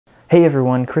Hey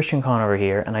everyone, Christian Conover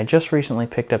here, and I just recently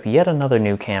picked up yet another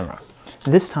new camera.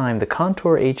 This time the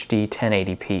ContourHD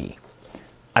 1080p.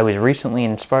 I was recently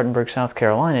in Spartanburg, South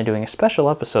Carolina doing a special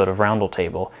episode of Roundel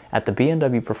Table at the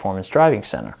BMW Performance Driving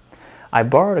Center. I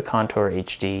borrowed a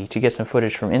ContourHD to get some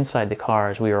footage from inside the car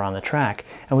as we were on the track,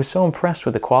 and was so impressed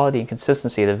with the quality and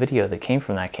consistency of the video that came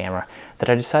from that camera that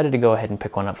I decided to go ahead and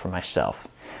pick one up for myself.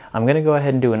 I'm going to go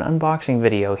ahead and do an unboxing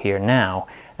video here now,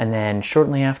 and then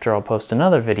shortly after I'll post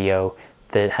another video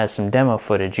that has some demo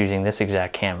footage using this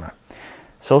exact camera.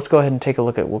 So let's go ahead and take a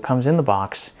look at what comes in the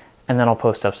box, and then I'll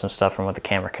post up some stuff from what the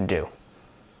camera can do.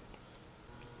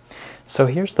 So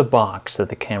here's the box that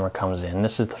the camera comes in.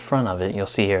 This is the front of it. You'll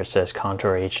see here it says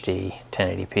ContourHD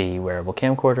 1080p wearable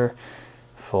camcorder,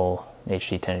 full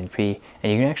HD 1080p,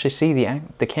 and you can actually see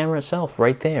the camera itself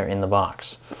right there in the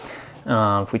box.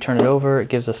 If we turn it over, it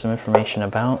gives us some information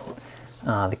about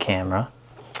the camera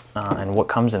and what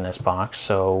comes in this box.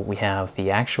 So we have the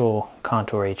actual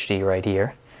ContourHD right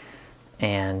here,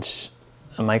 and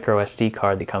a micro SD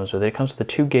card that comes with it. It comes with a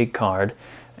 2 gig card,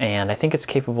 and I think it's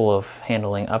capable of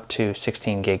handling up to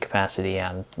 16 gig capacity,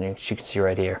 and as you can see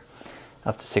right here,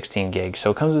 up to 16 gigs.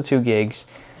 So it comes with 2 gigs,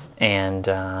 and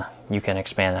you can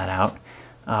expand that out.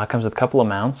 It comes with a couple of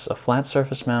mounts, a flat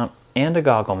surface mount and a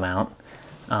goggle mount,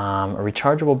 a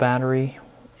rechargeable battery,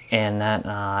 and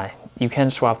that you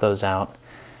can swap those out,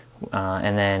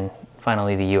 and then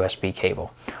finally the USB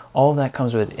cable. All of that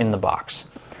comes in the box.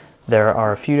 There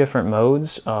are a few different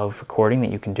modes of recording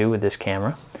that you can do with this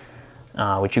camera,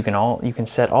 which you can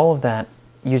set all of that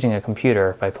using a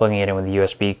computer by plugging it in with a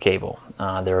USB cable.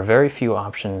 There are very few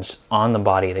options on the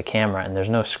body of the camera, and there's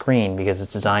no screen because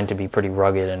it's designed to be pretty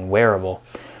rugged and wearable.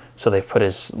 So they've put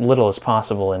as little as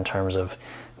possible in terms of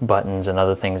buttons and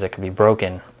other things that could be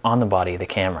broken on the body of the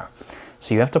camera.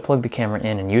 So you have to plug the camera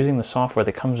in, and using the software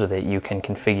that comes with it, you can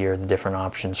configure the different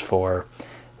options for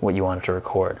what you want it to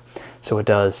record. So it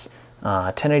does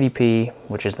 1080p,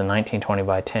 which is the 1920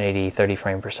 by 1080 30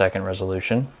 frame per second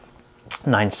resolution,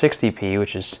 960p,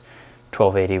 which is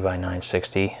 1280 by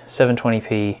 960,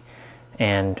 720p,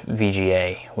 and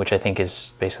VGA, which I think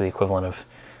is basically the equivalent of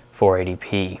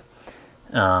 480p.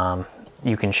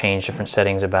 You can change different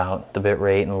settings about the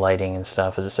bitrate and lighting and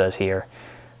stuff, as it says here.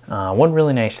 One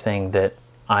really nice thing that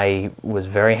I was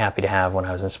very happy to have when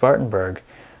I was in Spartanburg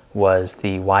was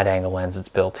the wide-angle lens that's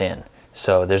built in.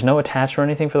 So there's no attach or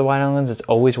anything for the wide-angle lens. It's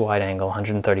always wide-angle,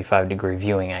 135-degree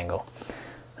viewing angle.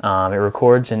 It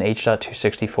records in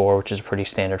H.264, which is a pretty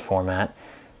standard format,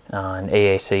 and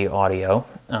AAC audio.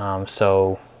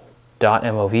 So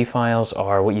 .mov files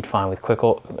are what you'd find with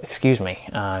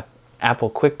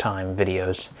Apple QuickTime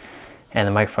videos, and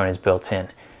the microphone is built in.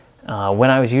 When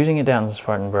I was using it down in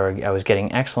Spartanburg, I was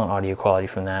getting excellent audio quality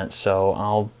from that, so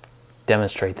I'll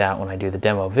demonstrate that when I do the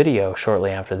demo video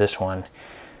shortly after this one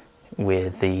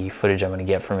with the footage I'm going to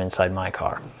get from inside my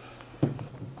car.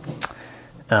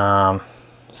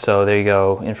 So there you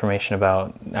go, information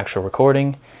about actual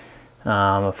recording.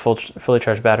 A fully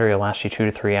charged battery will last you 2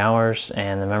 to 3 hours,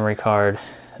 and the memory card,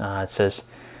 it says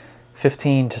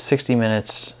 15 to 60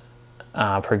 minutes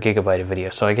per gigabyte of video.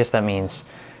 So I guess that means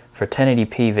for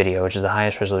 1080p video, which is the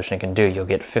highest resolution it can do, you'll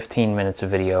get 15 minutes of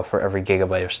video for every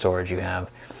gigabyte of storage you have,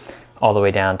 all the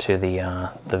way down to the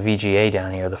VGA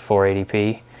down here, the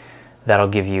 480p. That'll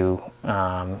give you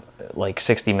like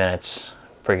 60 minutes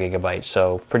per gigabyte,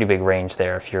 so pretty big range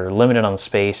there. If you're limited on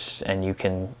space and you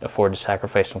can afford to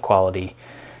sacrifice some quality,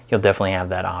 you'll definitely have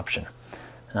that option.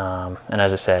 And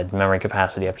as I said, memory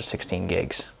capacity up to 16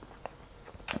 gigs.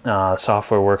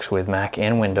 Software works with Mac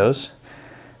and Windows,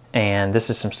 and this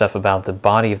is some stuff about the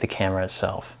body of the camera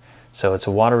itself. So it's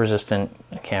a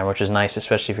water-resistant camera, which is nice,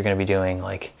 especially if you're going to be doing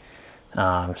like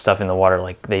stuff in the water,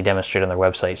 like they demonstrate on their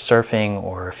website, surfing,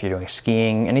 or if you're doing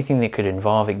skiing, anything that could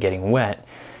involve it getting wet,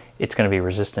 it's going to be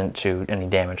resistant to any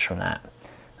damage from that.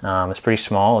 It's pretty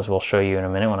small, as we'll show you in a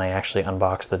minute when I actually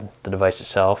unbox the device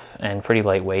itself, and pretty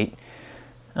lightweight.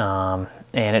 And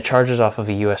it charges off of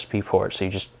a USB port, so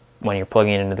you just, when you're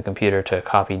plugging it into the computer to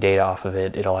copy data off of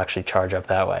it, it'll actually charge up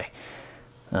that way.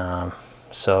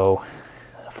 So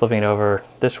flipping it over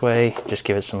this way, just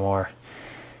give it some more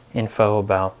info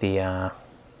about the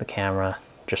camera,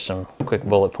 just some quick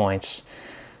bullet points,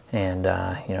 and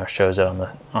you know, shows it on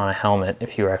a helmet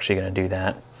if you were actually going to do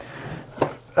that.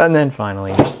 And then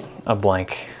finally, just a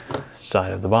blank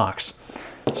side of the box.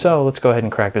 So let's go ahead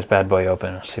and crack this bad boy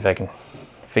open, see if I can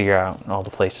figure out all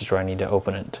the places where I need to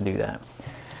open it to do that.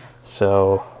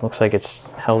 So looks like it's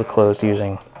held closed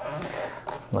using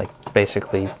like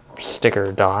basically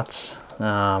sticker dots.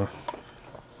 Peel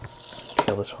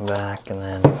this one back, and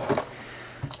then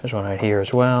there's one right here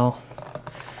as well.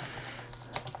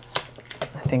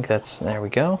 think that's, there we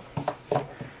go.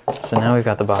 So now we've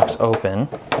got the box open.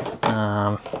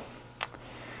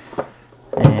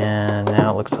 And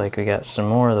now it looks like we got some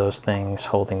more of those things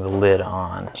holding the lid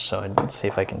on. So let's see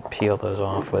if I can peel those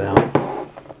off without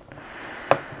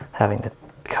having to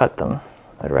cut them.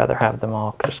 I'd rather have them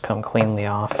all just come cleanly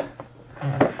off.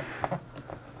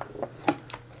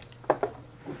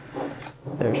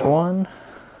 There's one.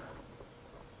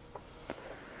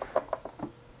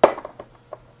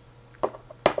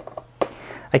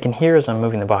 I can hear as I'm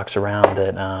moving the box around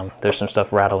that there's some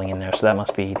stuff rattling in there, so that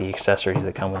must be the accessories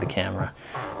that come with the camera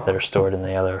that are stored in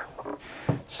the other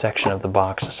section of the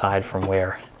box aside from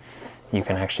where you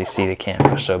can actually see the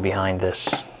camera. So behind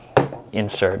this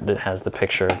insert that has the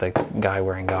picture of the guy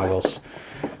wearing goggles,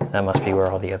 that must be where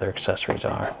all the other accessories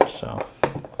are. So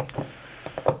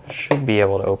should be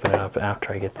able to open it up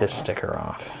after I get this sticker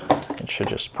off. It should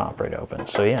just pop right open.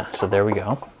 So yeah, so there we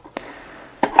go.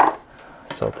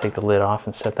 So I'll take the lid off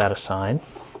and set that aside.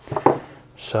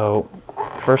 So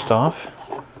first off,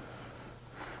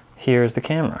 here's the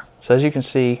camera. So as you can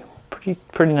see,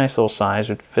 pretty nice little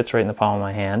size. It fits right in the palm of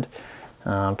my hand.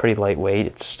 Pretty lightweight.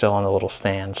 It's still on the little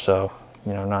stand, so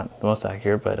you know, not the most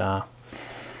accurate, but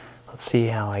let's see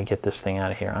how I get this thing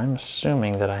out of here. I'm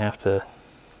assuming that I have to,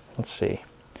 let's see.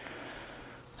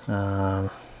 I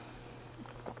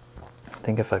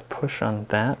think if I push on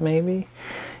that, maybe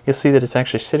you'll see that it's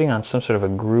actually sitting on some sort of a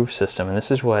groove system, and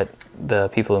this is what the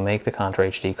people who make the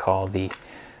ContourHD call the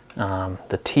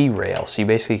T-rail. So you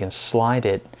basically can slide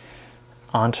it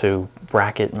onto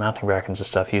mounting brackets and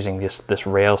stuff using this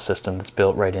rail system that's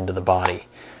built right into the body.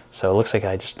 So it looks like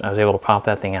I was able to pop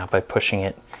that thing out by pushing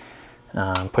it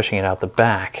out the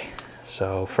back.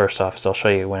 So first off, I'll show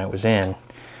you when it was in.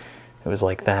 It was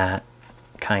like that,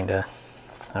 kinda.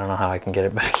 I don't know how I can get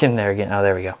it back in there again. Oh,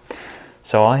 there we go.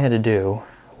 So all I had to do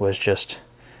was just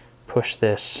push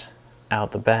this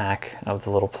out the back of the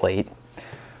little plate,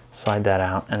 slide that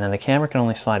out, and then the camera can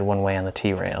only slide one way on the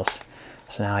T-rails.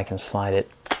 So now I can slide it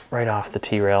right off the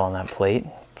T-rail on that plate,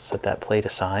 set that plate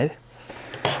aside,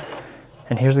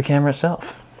 and here's the camera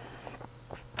itself.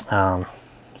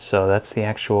 So that's the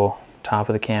actual top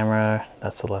of the camera.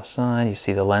 That's the left side. You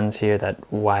see the lens here,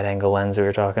 that wide angle lens that we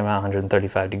were talking about,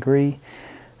 135 degree.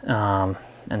 And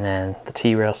then the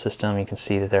T-rail system, you can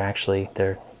see that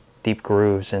they're deep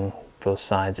grooves in both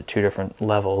sides at two different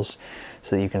levels,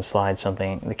 so that you can slide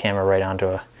the camera right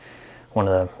onto one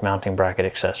of the mounting bracket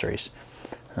accessories.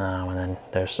 And then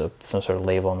there's some sort of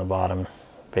label on the bottom.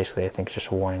 Basically, I think it's just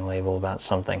a warning label about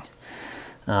something.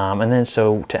 And then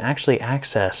so to actually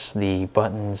access the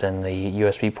buttons and the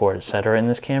USB port, etc. in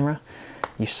this camera,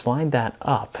 you slide that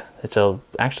up. It's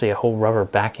actually a whole rubber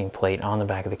backing plate on the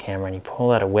back of the camera, and you pull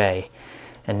that away,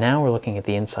 and now we're looking at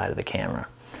the inside of the camera.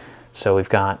 So we've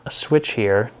got a switch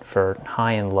here for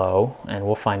high and low, and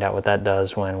we'll find out what that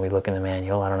does when we look in the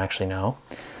manual. I don't actually know.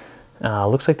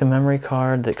 Looks like the memory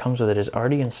card that comes with it is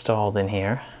already installed in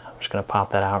here. I'm just going to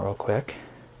pop that out real quick.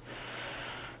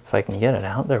 If I can get it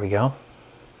out, there we go.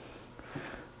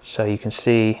 So you can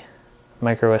see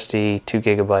micro SD, 2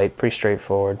 GB, pretty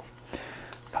straightforward.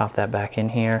 Pop that back in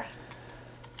here.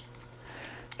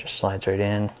 Just slides right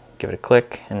in, give it a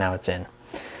click, and now it's in.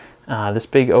 This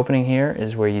big opening here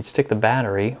is where you'd stick the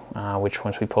battery, which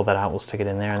once we pull that out, we'll stick it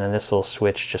in there, and then this little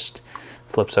switch just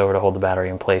flips over to hold the battery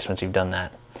in place once you've done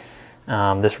that.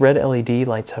 This red LED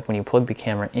lights up when you plug the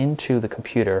camera into the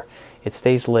computer. It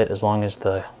stays lit as long as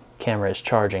the camera is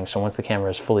charging, so once the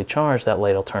camera is fully charged, that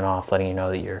light will turn off, letting you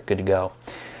know that you're good to go.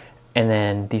 And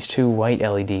then these two white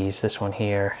LEDs, this one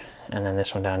here and then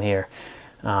this one down here,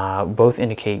 both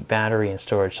indicate battery and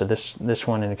storage. So this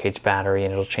one indicates battery,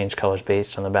 and it'll change colors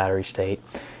based on the battery state,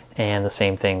 and the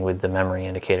same thing with the memory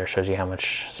indicator, shows you how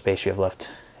much space you have left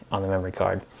on the memory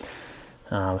card.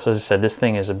 So as I said, this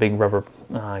thing is a big rubber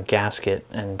gasket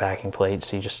and backing plate,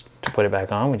 so to put it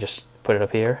back on, we just put it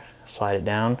up here, slide it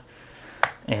down,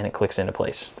 and it clicks into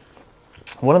place.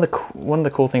 One of the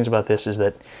cool things about this is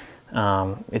that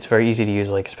it's very easy to use,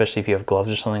 like especially if you have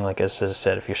gloves or something, like as I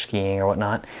said, if you're skiing or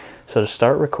whatnot. So to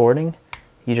start recording,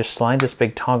 you just slide this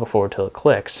big toggle forward till it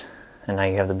clicks, and now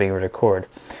you have the big record.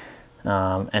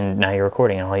 And now you're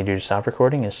recording, and all you do to stop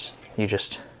recording is you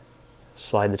just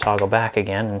slide the toggle back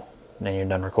again, and then you're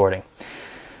done recording.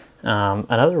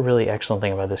 Another really excellent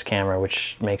thing about this camera,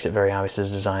 which makes it very obvious,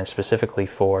 is designed specifically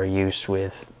for use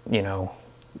with, you know,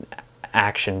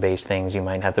 action-based things. You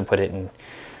might have to put it in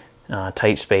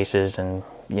tight spaces, and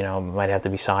you know, might have to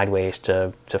be sideways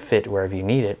to fit wherever you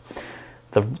need it.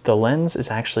 The lens is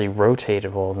actually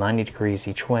rotatable 90 degrees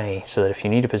each way, so that if you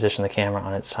need to position the camera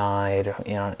on its side,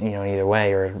 you know, either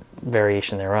way or a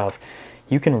variation thereof,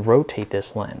 you can rotate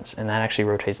this lens, and that actually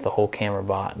rotates the whole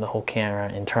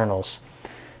camera internals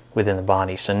within the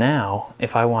body. So now,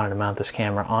 if I wanted to mount this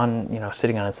camera on,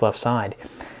 sitting on its left side,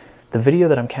 the video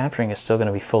that I'm capturing is still going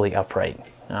to be fully upright,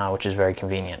 which is very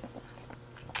convenient.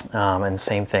 And the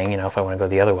same thing, if I want to go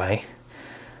the other way,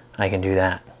 I can do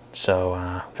that.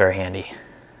 So very handy.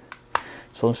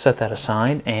 So let's set that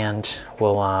aside, and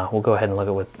we'll go ahead and look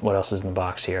at what else is in the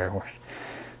box here.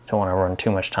 Don't want to run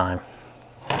too much time.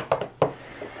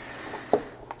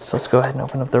 So let's go ahead and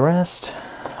open up the rest.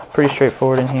 Pretty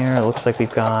straightforward in here. It looks like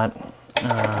we've got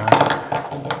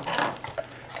a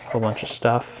whole bunch of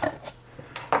stuff.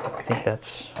 I think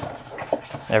that's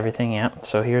everything. Yeah.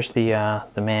 So here's the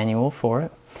manual for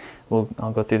it.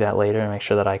 I'll go through that later and make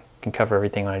sure that I can cover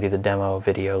everything when I do the demo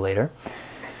video later.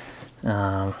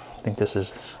 I think this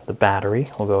is the battery.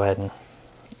 We'll go ahead and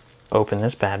open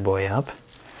this bad boy up.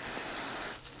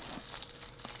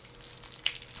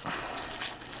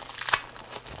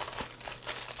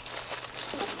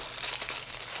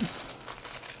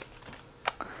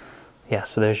 Yeah,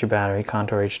 so there's your battery,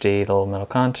 ContourHD, the little metal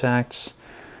contacts,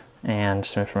 and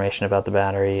some information about the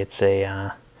battery. It's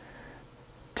a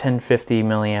 1050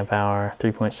 milliamp hour,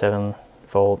 3.7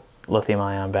 volt lithium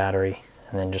ion battery,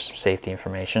 and then just some safety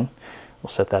information. We'll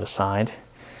set that aside.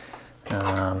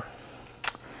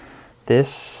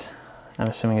 This, I'm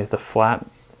assuming, is the flat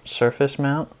surface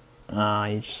mount.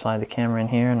 You just slide the camera in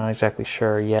here. Not exactly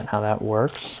sure yet how that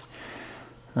works.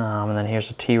 And then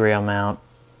here's a T-rail mount,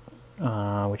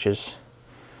 which is,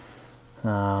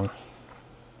 I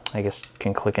guess,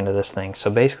 can click into this thing. So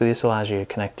basically this allows you to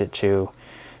connect it to,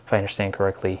 if I understand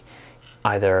correctly,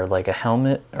 either like a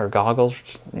helmet or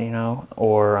goggles,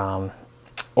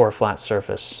 or a flat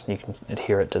surface. You can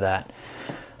adhere it to that.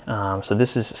 So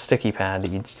this is a sticky pad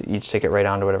that you'd stick it right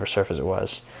onto whatever surface it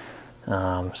was.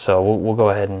 So we'll go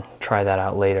ahead and try that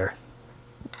out later.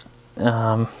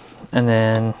 And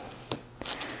then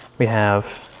we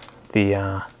have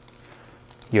the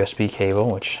USB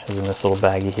cable, which is in this little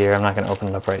baggie here. I'm not going to open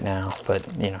it up right now, but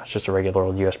it's just a regular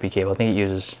old USB cable. I think it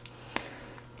uses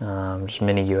just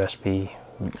mini USB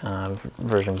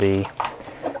version B.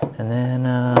 And then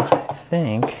I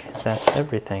think that's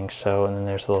everything. So, and then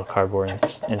there's a little cardboard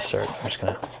insert. I'm just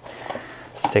going to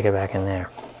stick it back in there.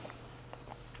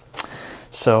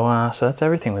 So, so that's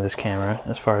everything with this camera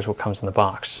as far as what comes in the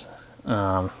box.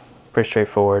 Pretty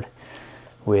straightforward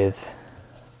with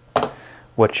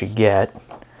what you get.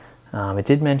 It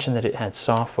did mention that it had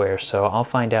software, so I'll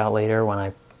find out later when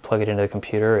I plug it into the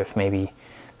computer if maybe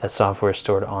that software is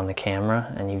stored on the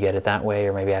camera and you get it that way,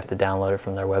 or maybe I have to download it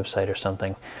from their website or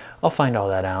something. I'll find all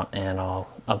that out and I'll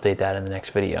update that in the next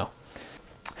video.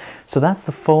 So that's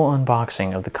the full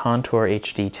unboxing of the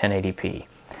ContourHD 1080p.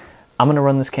 I'm going to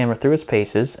run this camera through its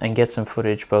paces and get some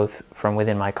footage both from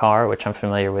within my car, which I'm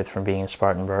familiar with from being in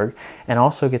Spartanburg, and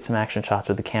also get some action shots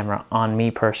with the camera on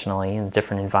me personally in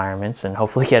different environments, and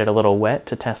hopefully get it a little wet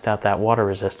to test out that water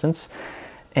resistance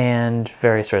and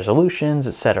various resolutions,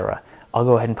 etc. I'll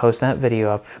go ahead and post that video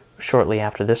up shortly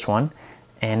after this one.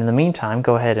 And in the meantime,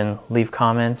 go ahead and leave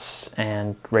comments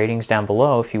and ratings down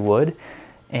below if you would.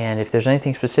 And if there's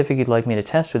anything specific you'd like me to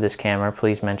test with this camera,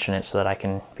 please mention it so that I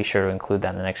can be sure to include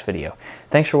that in the next video.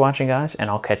 Thanks for watching, guys, and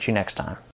I'll catch you next time.